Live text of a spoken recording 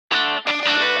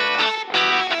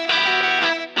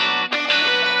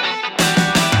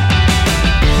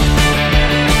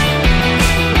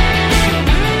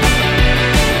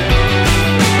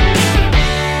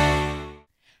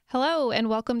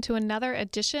welcome to another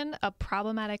edition of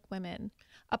Problematic Women,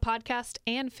 a podcast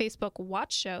and Facebook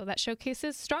watch show that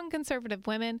showcases strong conservative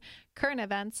women, current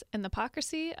events, and the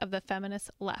hypocrisy of the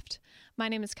feminist left. My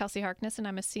name is Kelsey Harkness, and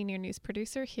I'm a senior news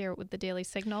producer here with the Daily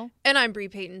Signal. And I'm Bree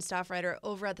Payton, staff writer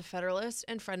over at The Federalist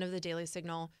and friend of the Daily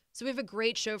Signal. So we have a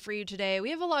great show for you today.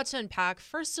 We have a lot to unpack.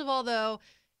 First of all, though,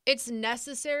 it's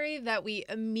necessary that we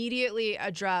immediately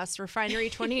address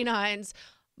Refinery 29's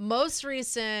most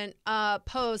recent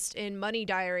post in Money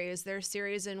Diaries, their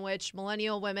series in which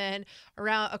millennial women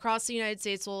across the United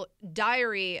States will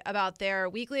diary about their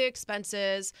weekly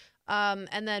expenses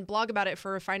and then blog about it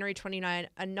for Refinery 29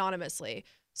 anonymously.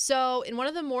 So in one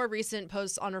of the more recent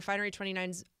posts on Refinery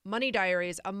 29's Money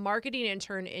Diaries, a marketing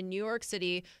intern in New York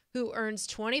City who earns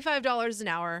 $25 an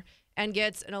hour and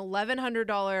gets an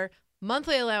 $1,100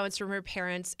 monthly allowance from her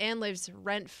parents and lives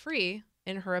rent-free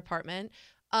in her apartment,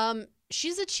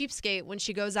 she's a cheapskate when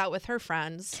she goes out with her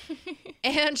friends,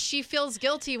 and she feels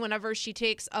guilty whenever she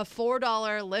takes a $4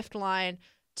 Lyft line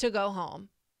to go home,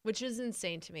 which is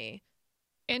insane to me.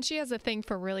 And she has a thing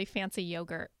for really fancy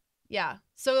yogurt. Yeah.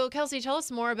 So, Kelsey, tell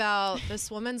us more about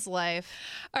this woman's life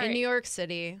in New York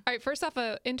City. All right. First off,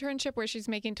 an internship where she's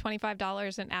making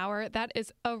 $25 an hour. That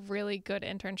is a really good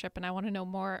internship, and I want to know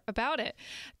more about it.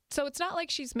 So it's not like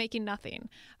she's making nothing.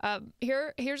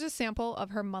 Here's a sample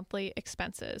of her monthly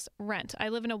expenses. Rent. I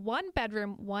live in a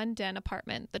 1-bedroom, 1-den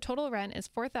apartment. The total rent is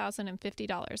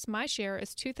 $4,050. My share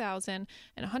is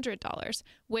 $2,100,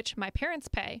 which my parents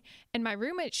pay, and my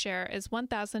roommate's share is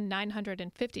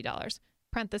 $1,950.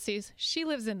 Parentheses, she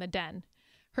lives in the den.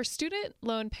 Her student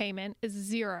loan payment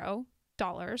is $0.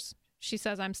 She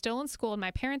says, I'm still in school and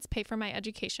my parents pay for my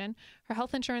education. Her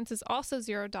health insurance is also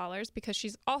 $0 because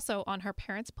she's also on her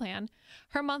parents' plan.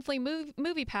 Her monthly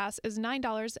movie pass is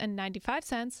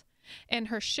 $9.95. And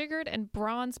her sugared and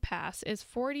bronze pass is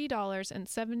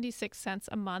 $40.76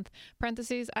 a month.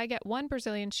 Parentheses, I get 1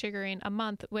 Brazilian sugaring a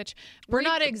month, which... We're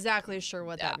not exactly sure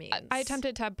what that means. I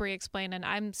attempted to have Brie explain, and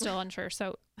I'm still unsure,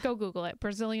 so go Google it.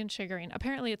 Brazilian sugaring.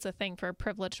 Apparently, it's a thing for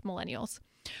privileged millennials.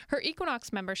 Her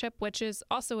Equinox membership, which is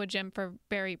also a gym for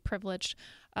very privileged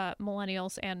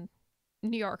millennials and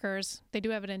New Yorkers. They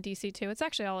do have it in DC too. It's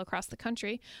actually all across the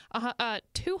country.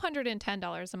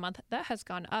 $210 a month. That has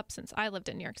gone up since I lived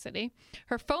in New York City.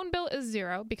 Her phone bill is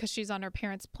 $0 because she's on her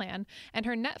parents' plan. And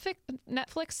her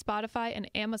Netflix, Spotify,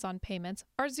 and Amazon payments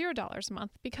are $0 a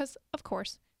month because, of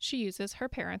course, she uses her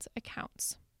parents'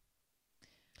 accounts.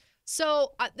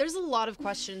 So there's a lot of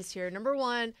questions here. Number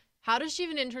one, how does she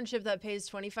have an internship that pays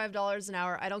 $25 an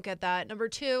hour? I don't get that. Number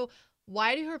two,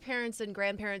 why do her parents and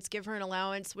grandparents give her an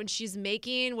allowance when she's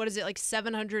making, like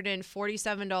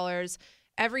 $747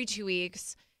 every 2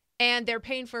 weeks, and they're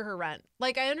paying for her rent?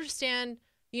 Like, I understand,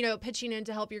 pitching in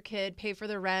to help your kid pay for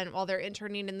their rent while they're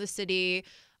interning in the city,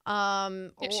 she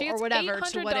gets or whatever.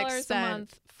 To what extent? $800 a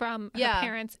month from her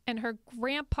parents, and her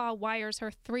grandpa wires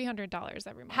her $300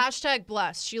 every month. Hashtag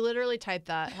blessed. She literally typed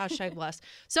that. Hashtag blessed.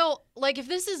 So, if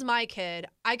this is my kid,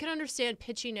 I could understand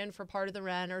pitching in for part of the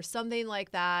rent or something like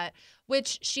that,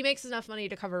 which she makes enough money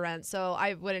to cover rent, so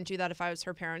I wouldn't do that if I was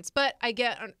her parents. But I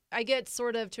get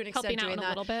sort of to an extent helping doing out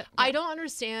that. A little bit. I don't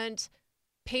understand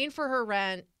paying for her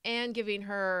rent and giving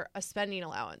her a spending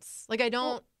allowance. I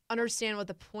don't understand what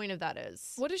the point of that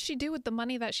is. What does she do with the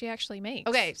money that she actually makes?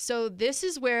 Okay, so this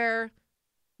is where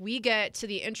we get to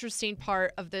the interesting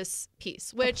part of this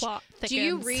piece, which, do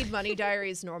you read Money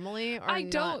Diaries normally or I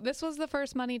don't. Not? This was the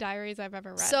first Money Diaries I've ever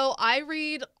read. So I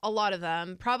read a lot of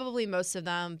them, probably most of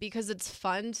them, because it's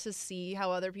fun to see how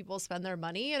other people spend their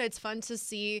money, and it's fun to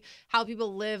see how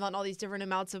people live on all these different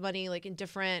amounts of money, in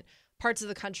different parts of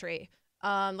the country.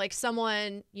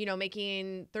 Someone,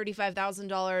 making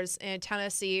 $35,000 in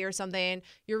Tennessee or something,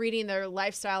 you're reading their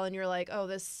lifestyle and you're like, oh,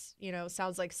 this,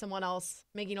 sounds like someone else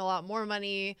making a lot more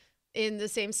money in the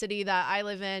same city that I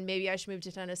live in. Maybe I should move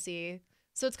to Tennessee.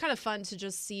 So it's kind of fun to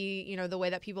just see, the way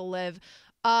that people live.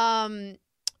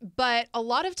 But a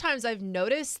lot of times I've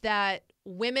noticed that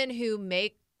women who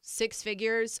make 6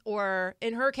 figures, or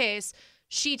in her case,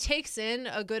 she takes in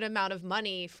a good amount of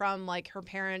money from her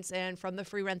parents and from the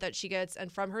free rent that she gets and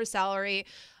from her salary.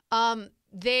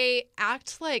 They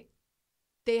act like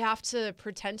they have to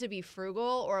pretend to be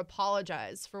frugal or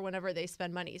apologize for whenever they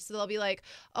spend money. So they'll be like,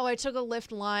 oh, I took a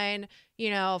Lyft line,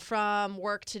 from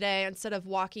work today instead of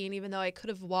walking, even though I could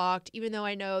have walked, even though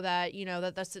I know that,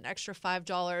 that's an extra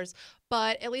 $5.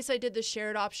 But at least I did the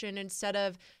shared option instead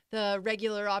of the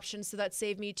regular option, so that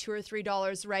saved me $2 or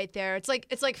 $3 right there. It's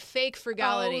like fake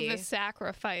frugality. Oh, the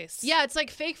sacrifice. Yeah, it's like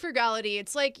fake frugality.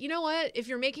 It's like, you know what? If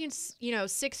you're making,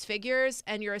 six figures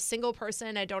and you're a single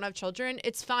person and don't have children,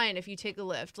 it's fine if you take a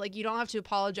Lyft. Like, you don't have to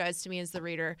apologize to me as the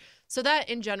reader. So that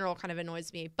in general kind of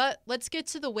annoys me. But let's get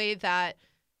to the way that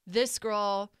this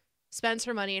girl spends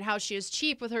her money and how she is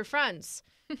cheap with her friends.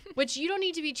 Which you don't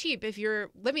need to be cheap if you're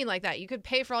living like that. You could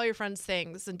pay for all your friends'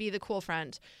 things and be the cool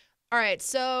friend. All right,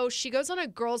 so she goes on a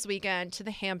girls' weekend to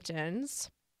the Hamptons.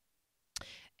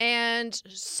 And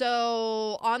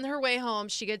so on her way home,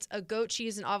 she gets a goat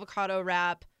cheese and avocado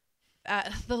wrap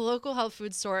at the local health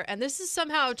food store. And this is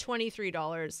somehow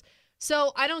 $23.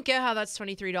 So I don't get how that's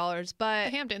 $23. But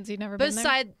The Hamptons, you've never been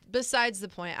there? Besides the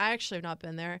point, I actually have not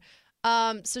been there.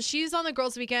 So she's on the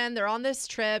girls' weekend. They're on this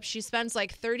trip. She spends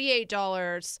like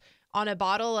 $38 on a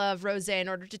bottle of rosé in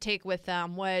order to take with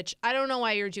them, which I don't know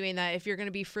why you're doing that if you're going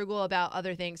to be frugal about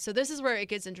other things. So this is where it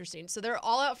gets interesting. So they're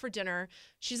all out for dinner.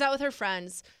 She's out with her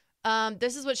friends.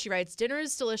 This is what she writes. Dinner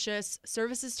is delicious.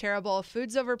 Service is terrible.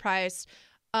 Food's overpriced.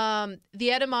 The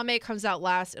edamame comes out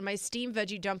last, and my steamed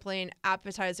veggie dumpling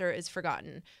appetizer is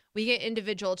forgotten. We get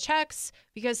individual checks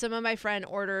because some of my friend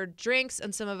ordered drinks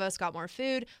and some of us got more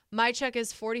food. My check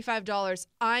is $45.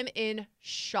 I'm in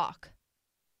shock.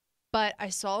 But I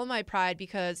swallow my pride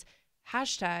because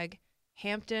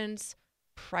 #Hamptons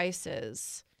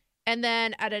prices. And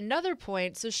then at another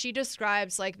point, so she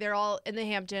describes like they're all in the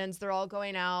Hamptons. They're all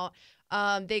going out.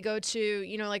 They go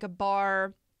to, like a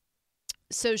bar.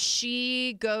 So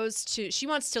she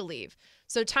wants to leave.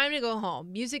 So time to go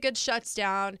home. Music gets shuts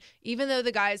down. Even though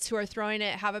the guys who are throwing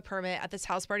it have a permit at this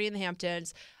house party in the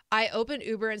Hamptons, I open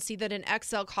Uber and see that an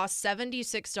XL costs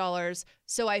 $76.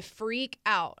 So I freak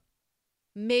out.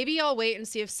 Maybe I'll wait and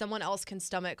see if someone else can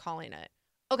stomach calling it.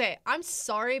 Okay, I'm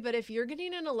sorry, but if you're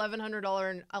getting an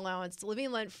 $1,100 allowance,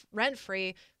 living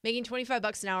rent-free, making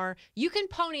 $25 an hour, you can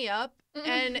pony up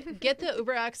and get the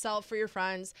Uber XL for your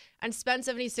friends and spend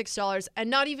 $76 and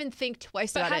not even think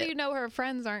twice about it. But how do you know her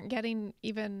friends aren't getting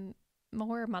even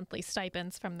more monthly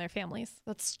stipends from their families?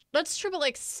 That's true, but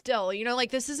like still,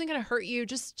 this isn't gonna hurt you.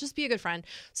 Just be a good friend.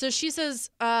 So she says,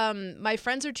 my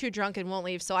friends are too drunk and won't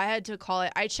leave, so I had to call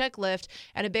it. I check Lyft,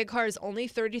 and a big car is only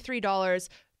 $33.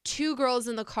 2 girls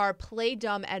in the car play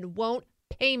dumb and won't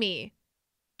pay me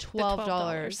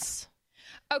 $12.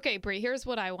 Okay, Brie, here's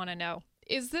what I want to know.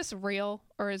 Is this real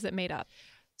or is it made up?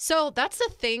 So that's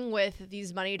the thing with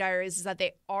these money diaries, is that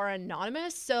they are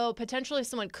anonymous. So potentially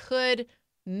someone could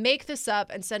make this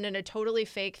up and send in a totally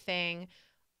fake thing.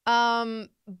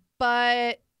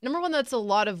 But number one, that's a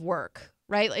lot of work,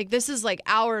 right? Like this is like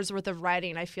hours worth of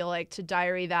writing, I feel like, to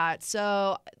diary that.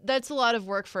 So that's a lot of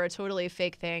work for a totally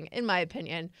fake thing, in my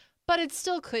opinion, but it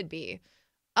still could be.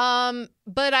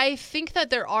 But I think that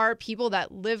there are people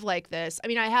that live like this. I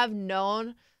mean, I have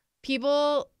known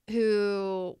people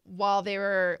who, while they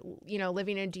were,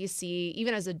 living in DC,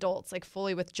 even as adults, like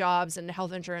fully with jobs and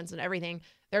health insurance and everything,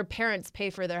 their parents pay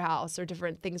for their house or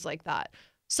different things like that.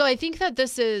 So I think that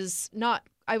this is not,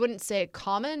 I wouldn't say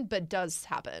common, but does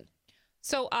happen.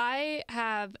 So I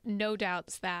have no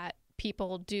doubts that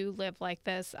people do live like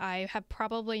this. I have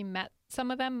probably met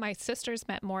some of them. My sister's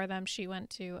met more of them. She went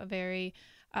to a very,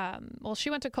 she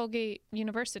went to Colgate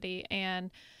University,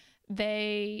 and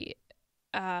they,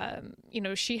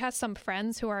 she has some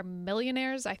friends who are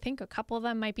millionaires. I think a couple of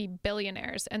them might be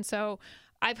billionaires. And so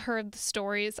I've heard the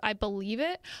stories. I believe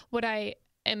it. What I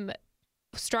am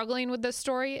struggling with this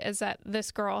story is that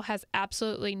this girl has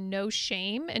absolutely no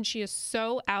shame, and she is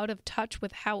so out of touch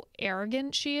with how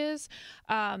arrogant she is,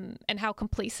 and how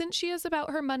complacent she is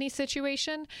about her money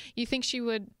situation. You think she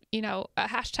would,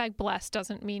 a #blessed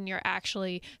doesn't mean you're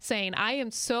actually saying, I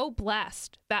am so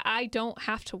blessed that I don't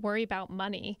have to worry about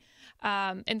money.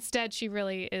 Instead, she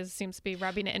really seems to be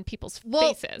rubbing it in people's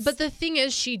faces. But the thing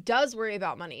is, she does worry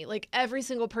about money. Like every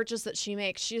single purchase that she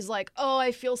makes, she's like, oh,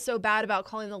 I feel so bad about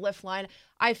calling the Lyft line.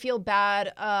 I feel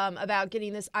bad about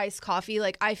getting this iced coffee.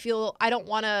 Like I don't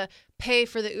want to pay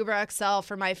for the Uber XL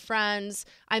for my friends.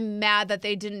 I'm mad that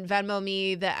they didn't Venmo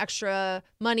me the extra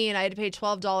money and I had to pay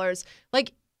 $12.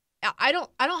 Like I don't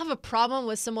have a problem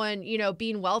with someone,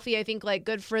 being wealthy. I think like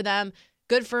good for them.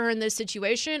 Good for her in this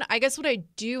situation. I guess what I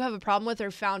do have a problem with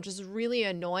or found just really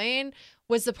annoying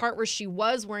was the part where she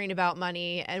was worrying about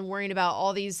money and worrying about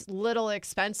all these little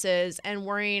expenses and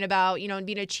worrying about, being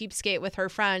a cheapskate with her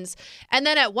friends. And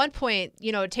then at one point,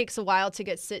 it takes a while to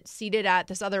get seated at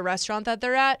this other restaurant that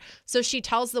they're at. So she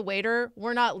tells the waiter,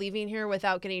 we're not leaving here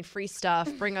without getting free stuff.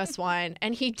 Bring us wine.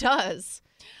 And he does.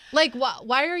 Like,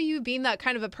 why are you being that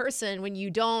kind of a person when you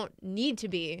don't need to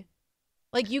be?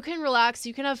 Like, you can relax,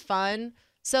 you can have fun.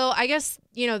 So I guess,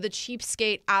 the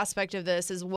cheapskate aspect of this is